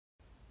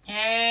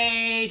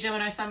Hey,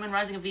 Gemini, Sun, Moon,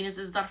 Rising of Venus.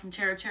 This is Dr. from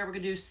Tarot. We're going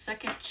to do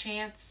Second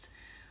Chance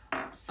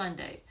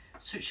Sunday.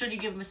 So should you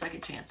give them a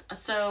second chance?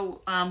 So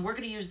we're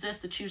going to use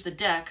this to choose the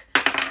deck.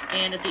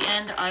 And at the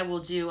end, I will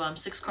do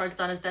 6 cards,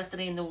 Donna's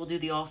Destiny, and then we'll do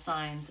the all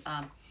signs.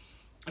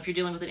 If you're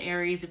dealing with an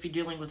Aries, if you're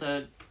dealing with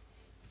a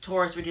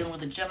Taurus, if you're dealing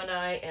with a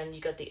Gemini, and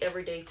you got the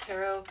Everyday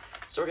Tarot.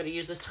 So we're going to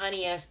use this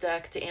tiny ass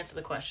deck to answer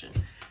the question.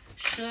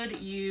 Should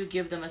you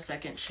give them a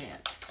second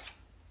chance?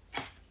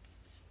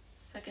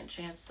 Second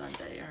Chance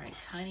Sunday. All right,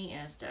 tiny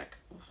ass deck.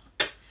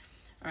 All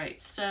right,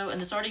 so,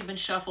 and it's already been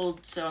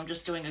shuffled, so I'm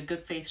just doing a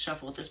good faith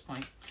shuffle at this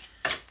point.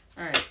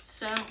 All right,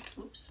 so,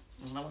 oops,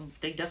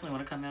 they definitely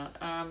want to come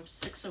out.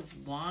 6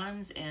 of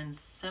Wands and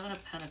 7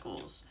 of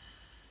Pentacles.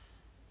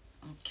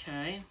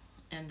 Okay,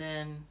 and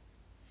then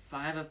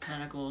 5 of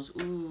Pentacles.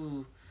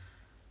 Ooh.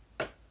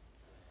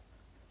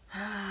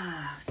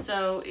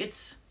 So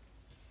it's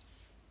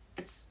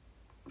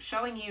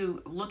showing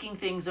you looking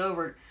things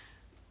over.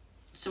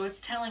 So it's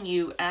telling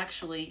you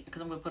actually,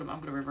 because I'm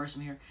going to reverse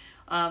them here.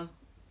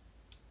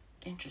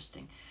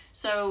 Interesting.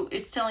 So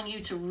it's telling you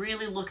to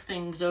really look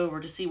things over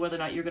to see whether or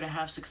not you're going to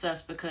have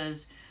success,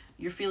 because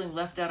you're feeling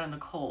left out in the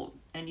cold,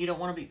 and you don't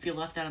want to feel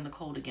left out in the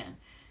cold again,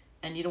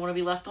 and you don't want to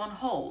be left on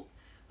hold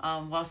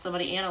while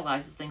somebody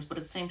analyzes things. But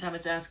at the same time,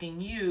 it's asking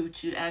you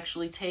to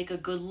actually take a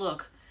good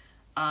look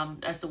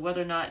as to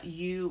whether or not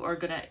you are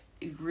going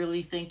to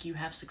really think you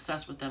have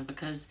success with them,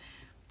 because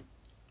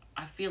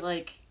I feel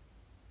like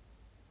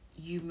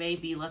you may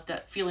be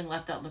feeling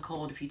left out in the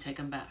cold if you take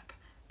them back,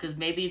 because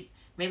maybe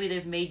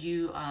they've made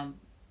you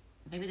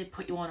maybe they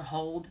put you on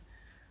hold,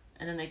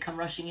 and then they come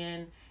rushing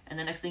in, and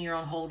the next thing you're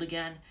on hold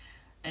again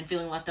and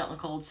feeling left out in the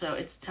cold. So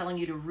it's telling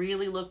you to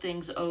really look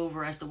things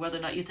over as to whether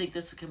or not you think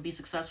this can be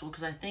successful,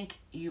 because I think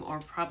you are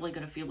probably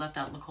going to feel left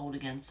out in the cold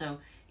again. So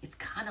it's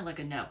kind of like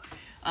a no.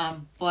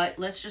 But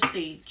let's just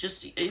see.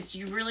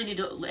 You really need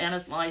to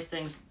analyze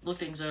things, look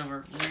things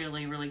over,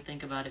 really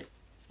think about it.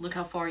 Look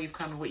how far you've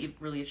come and what you've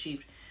really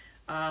achieved.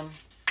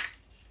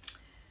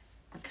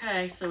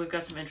 Okay, so we've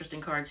got some interesting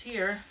cards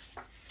here.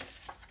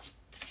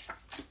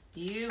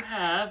 You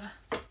have,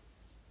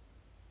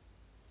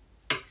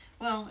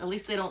 well, at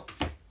least they don't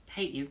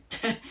hate you.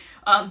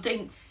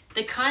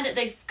 They kind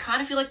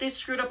of feel like they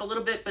screwed up a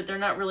little bit, but they're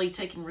not really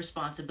taking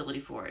responsibility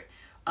for it.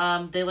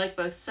 They like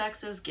both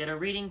sexes. Get a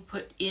reading,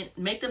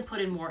 make them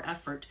put in more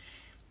effort.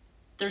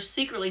 They're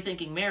secretly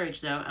thinking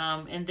marriage though,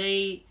 and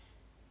they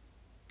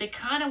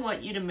kind of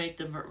want you to make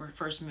the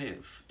first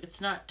move.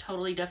 It's not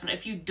totally definite.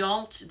 If you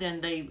don't,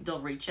 then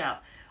they'll reach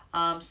out.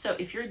 So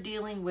if you're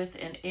dealing with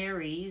an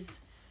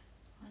Aries,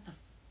 where the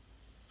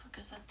fuck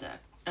is that deck?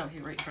 Oh,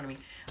 here, right in front of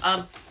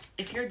me.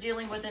 If you're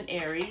dealing with an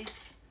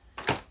Aries,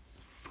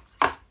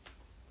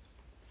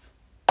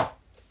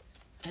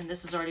 and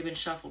this has already been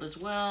shuffled as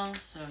well,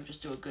 so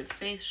just do a good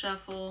faith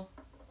shuffle.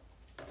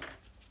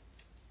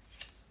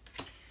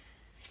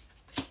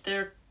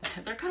 They're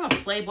kind of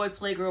a playboy,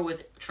 playgirl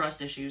with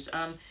trust issues.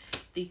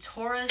 The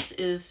Taurus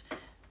is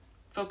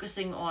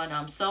focusing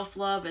on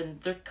self-love,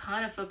 and they're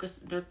kind of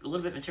they're a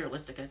little bit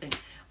materialistic, I think.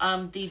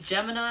 The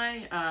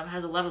Gemini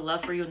has a lot of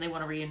love for you, and they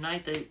want to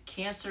reunite. The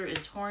Cancer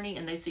is horny,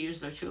 and they see you as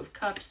their 2 of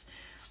Cups.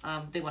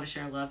 They want to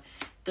share love.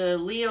 The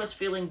Leo is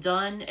feeling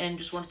done and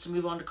just wants to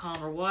move on to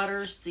calmer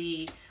waters.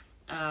 The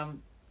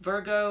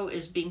Virgo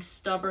is being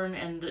stubborn,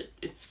 and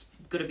it's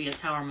going to be a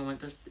tower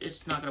moment.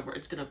 It's not going to work.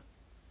 It's going to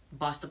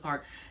bust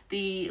apart.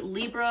 The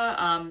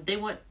Libra, they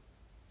want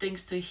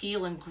things to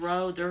heal and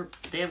grow.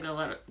 They have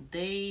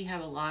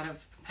a lot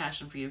of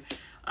passion for you.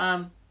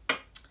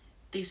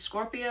 The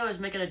Scorpio is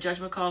making a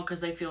judgment call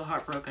because they feel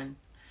heartbroken.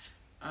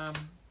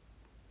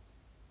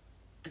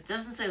 It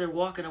doesn't say they're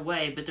walking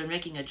away, but they're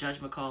making a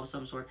judgment call of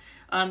some sort.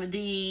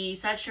 The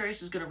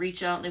Sagittarius is going to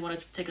reach out and they want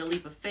to take a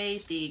leap of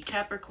faith. The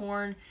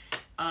Capricorn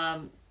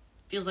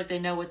feels like they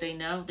know what they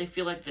know. They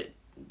feel like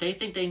they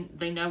think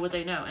they know what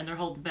they know, and they're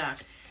holding back.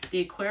 The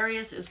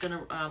Aquarius is going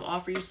to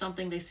offer you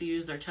something. They see you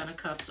as their 10 of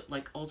Cups,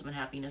 like ultimate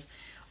happiness.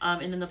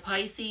 And then the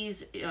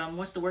Pisces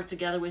wants to work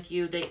together with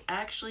you. They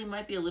actually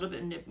might be a little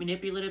bit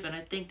manipulative, and I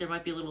think there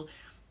might be a little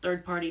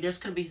third-party. There's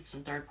going to be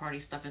some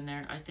third-party stuff in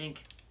there, I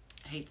think.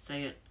 I hate to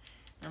say it.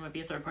 There might be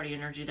a third-party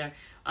energy there.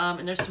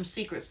 And there's some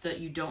secrets that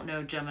you don't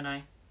know, Gemini.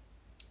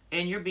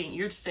 And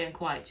you're staying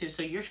quiet, too.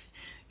 So you're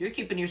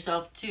keeping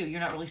yourself, too. You're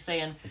not really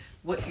saying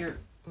what your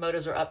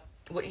motives are up,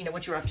 what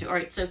you're up to. All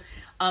right, so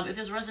if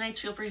this resonates,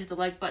 feel free to hit the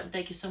like button.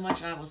 Thank you so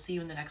much, and I will see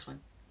you in the next one.